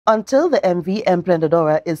Until the MV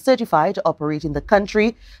Emprendedora is certified to operate in the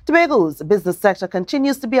country, Tobago's business sector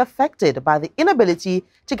continues to be affected by the inability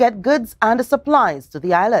to get goods and supplies to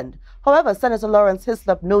the island. However, Senator Lawrence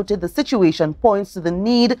Hislop noted the situation points to the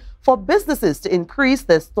need for businesses to increase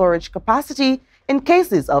their storage capacity in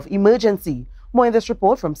cases of emergency. More in this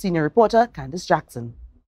report from senior reporter Kandace Jackson.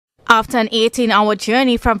 After an 18-hour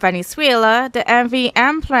journey from Venezuela, the MV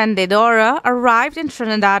Emprendedora arrived in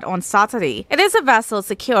Trinidad on Saturday. It is a vessel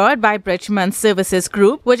secured by Bridgman Services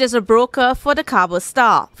Group, which is a broker for the Cabo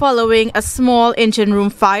Star. Following a small engine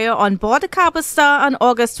room fire on board the Cabo Star on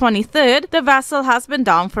August 23rd, the vessel has been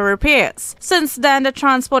down for repairs. Since then, the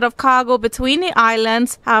transport of cargo between the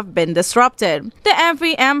islands have been disrupted. The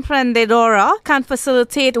MV Emprendedora can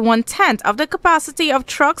facilitate 1/10 of the capacity of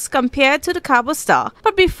trucks compared to the Cabo Star,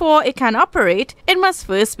 but before it can operate, it must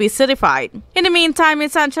first be certified. In the meantime,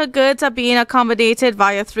 essential goods are being accommodated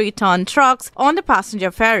via 3-ton trucks on the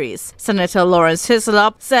passenger ferries. Senator Lawrence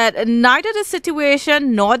Hislop said neither the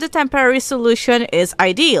situation nor the temporary solution is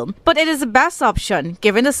ideal, but it is the best option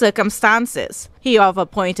given the circumstances. He however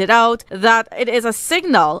pointed out that it is a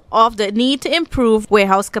signal of the need to improve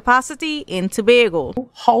warehouse capacity in Tobago.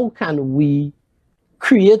 How can we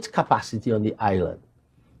create capacity on the island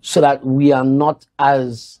so that we are not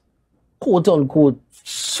as quote-unquote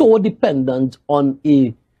so dependent on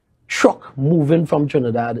a truck moving from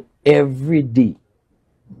Trinidad every day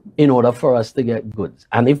in order for us to get goods?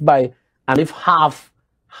 And if by half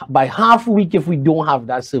week, if we don't have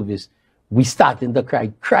that service, we start in the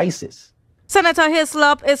crisis. Senator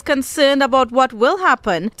Hislop is concerned about what will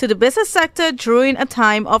happen to the business sector during a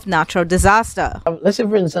time of natural disaster. Let's say,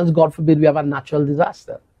 for instance, God forbid, we have a natural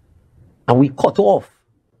disaster and we cut off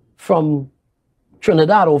from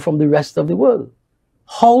Trinidad or from the rest of the world.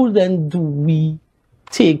 How then do we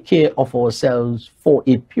take care of ourselves for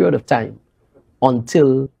a period of time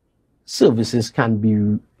until services can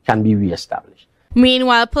be reestablished?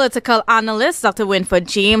 Meanwhile, political analyst Dr. Winford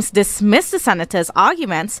James dismissed the senator's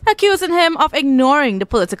arguments, accusing him of ignoring the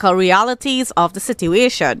political realities of the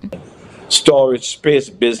situation. Storage space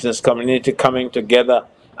business community coming together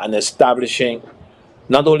and establishing,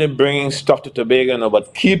 not only bringing stuff to Tobago,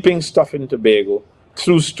 but keeping stuff in Tobago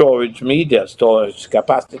through storage media, storage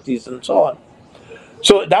capacities, and so on.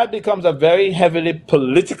 So that becomes a very heavily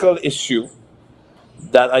political issue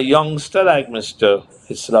that a youngster like Mr.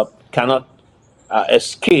 Hislop cannot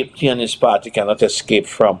escape, he and his party cannot escape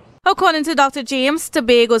from. According to Dr. James,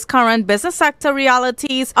 Tobago's current business sector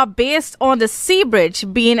realities are based on the sea bridge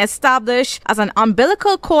being established as an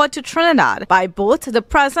umbilical cord to Trinidad by both the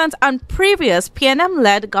present and previous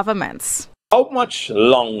PNM-led governments. How much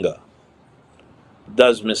longer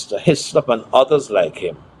does Mr. Hislop and others like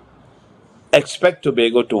him expect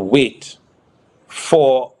Tobago to wait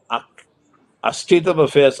for a state of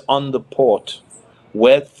affairs on the port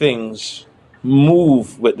where things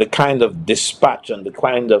move with the kind of dispatch and the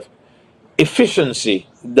kind of efficiency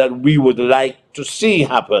that we would like to see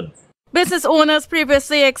happen? Business owners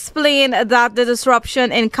previously explained that the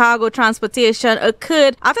disruption in cargo transportation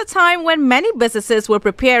occurred at a time when many businesses were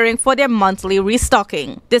preparing for their monthly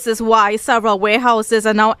restocking. This is why several warehouses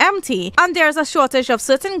are now empty and there's a shortage of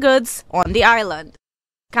certain goods on the island.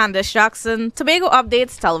 Kandace Jackson, Tobago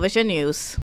Updates Television News.